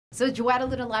So Johanna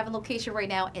Luna live on location right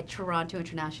now at Toronto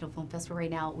International Film Festival.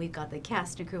 Right now, we've got the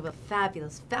cast and crew of a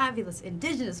fabulous, fabulous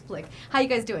Indigenous flick. How you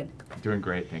guys doing? Doing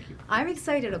great, thank you. I'm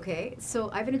excited, okay? So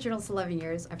I've been a journalist 11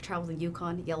 years. I've traveled in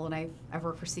Yukon, Yellowknife. I've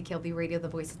worked for CKLB Radio, The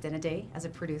Voice of Denneday, as a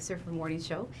producer for the morning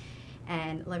show.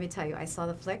 And let me tell you, I saw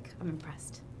the flick. I'm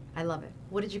impressed. I love it.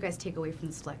 What did you guys take away from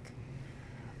this flick?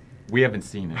 We haven't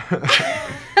seen it.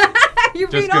 You're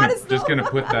being honest, Just gonna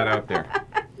put that out there.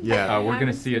 Yeah. We're going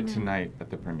to see it tonight at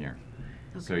the premiere.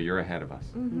 Okay. So you're ahead of us.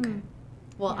 Mm-hmm. Okay.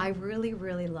 Well, yeah. I really,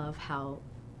 really love how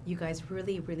you guys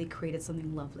really, really created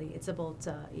something lovely. It's about,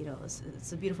 you know,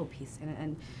 it's a beautiful piece,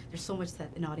 and there's so much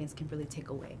that an audience can really take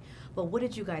away. But how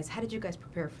did you guys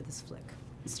prepare for this flick?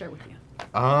 Let's start with you.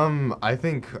 I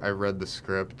think I read the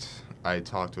script. I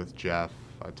talked with Jeff.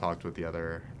 I talked with the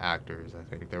other actors. I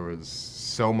think there was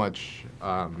so much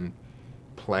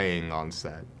playing on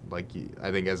set. Like,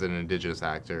 I think as an Indigenous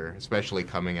actor, especially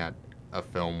coming at a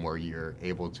film where you're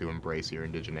able to embrace your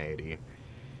indigeneity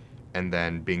and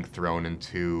then being thrown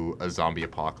into a zombie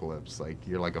apocalypse, like,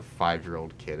 you're like a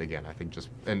 5-year-old kid again. I think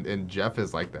and Jeff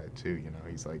is like that too, you know.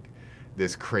 He's like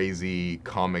this crazy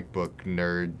comic book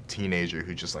nerd teenager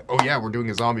who's just like, oh yeah, we're doing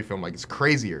a zombie film. Like, it's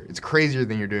crazier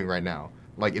than you're doing right now.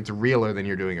 Like, it's realer than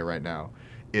you're doing it right now.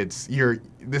 This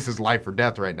is life or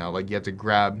death right now. Like, you have to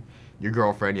grab your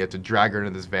girlfriend, you have to drag her into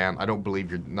this van. I don't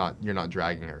believe you're not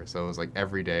dragging her. So it was like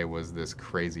every day was this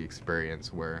crazy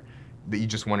experience where you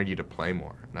just wanted you to play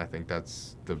more. And I think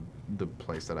that's the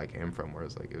place that I came from, where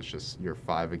it's like, it's just, you're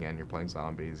 5 again, you're playing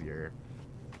zombies, you're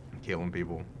killing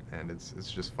people, and it's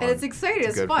just fun. And it's exciting,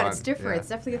 it's fun, it's different, yeah. It's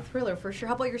definitely a thriller for sure.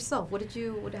 How about yourself? How did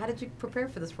you prepare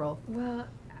for this role? Well,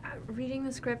 reading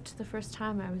the script the first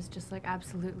time, I was just like,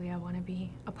 absolutely, I want to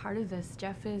be a part of this.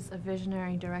 Jeff is a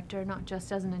visionary director, not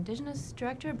just as an Indigenous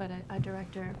director, but a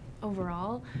director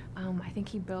overall. I think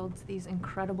he builds these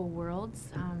incredible worlds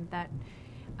that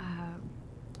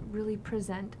really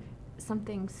present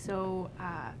something so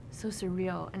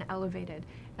surreal and elevated.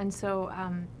 And so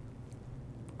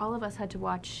all of us had to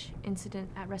watch Incident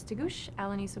at Restigouche,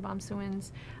 Alan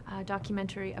Isabamsuin's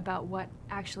documentary about what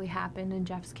actually happened in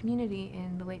Jeff's community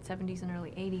in the late 70s and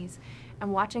early 80s.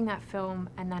 And watching that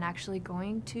film and then actually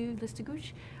going to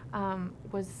Restigouche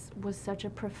was such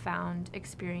a profound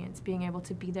experience, being able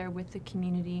to be there with the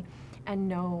community and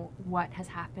know what has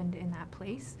happened in that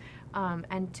place,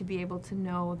 and to be able to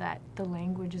know that the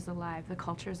language is alive, the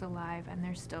culture is alive, and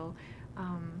they're still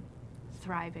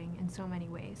thriving in so many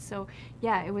ways. So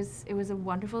yeah, it was a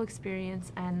wonderful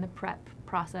experience, and the prep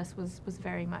process was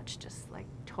very much just like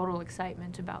total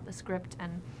excitement about the script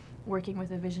and working with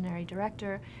a visionary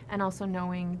director, and also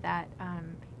knowing that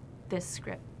this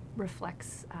script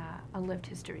reflects a lived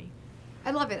history.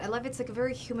 I love it. It's like a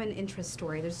very human interest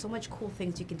story. There's so much cool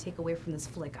things you can take away from this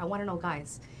flick. I want to know,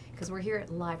 guys, because we're here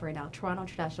live right now, Toronto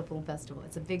International Film Festival.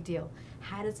 It's a big deal.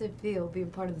 How does it feel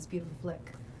being part of this beautiful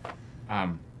flick?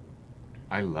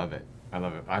 I love it.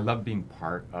 I love being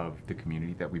part of the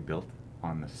community that we built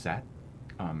on the set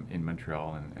in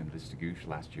Montreal and Restigouche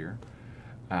last year.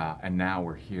 And now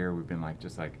we're here. We've been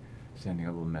just sending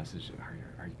a little message.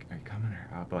 Are you coming?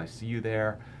 Will I see you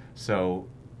there? So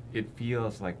it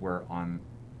feels like we're on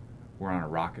a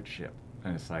rocket ship,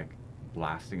 and it's like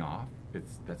blasting off.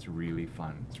 That's really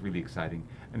fun. It's really exciting,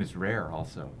 and it's rare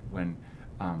also when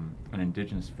an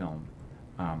Indigenous film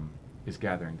is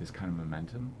gathering this kind of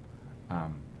momentum.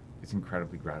 It's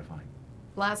incredibly gratifying.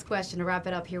 Last question to wrap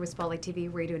it up here with Spotlight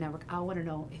TV Radio Network. I want to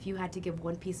know if you had to give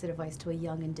one piece of advice to a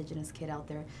young Indigenous kid out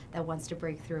there that wants to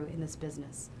break through in this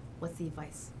business. What's the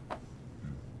advice?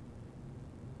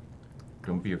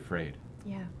 Don't be afraid.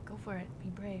 Yeah, go for it. Be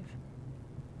brave.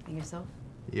 And yourself?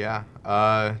 Yeah,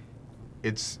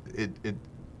 it's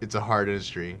a hard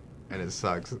industry, and it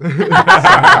sucks.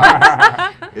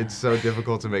 It's so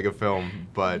difficult to make a film,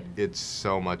 but it's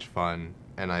so much fun.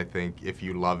 And I think if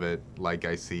you love it, like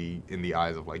I see in the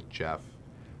eyes of like Jeff,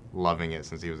 loving it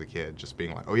since he was a kid, just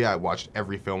being like, oh yeah, I watched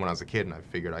every film when I was a kid, and I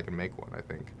figured I can make one, I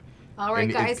think. All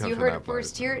right, guys, you heard it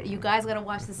first here. You guys got to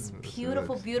watch this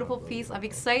beautiful, beautiful piece. I'm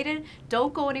excited.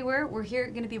 Don't go anywhere. We're here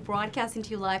going to be broadcasting to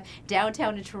you live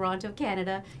downtown in Toronto,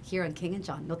 Canada, here on King and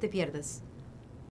John. No te pierdas.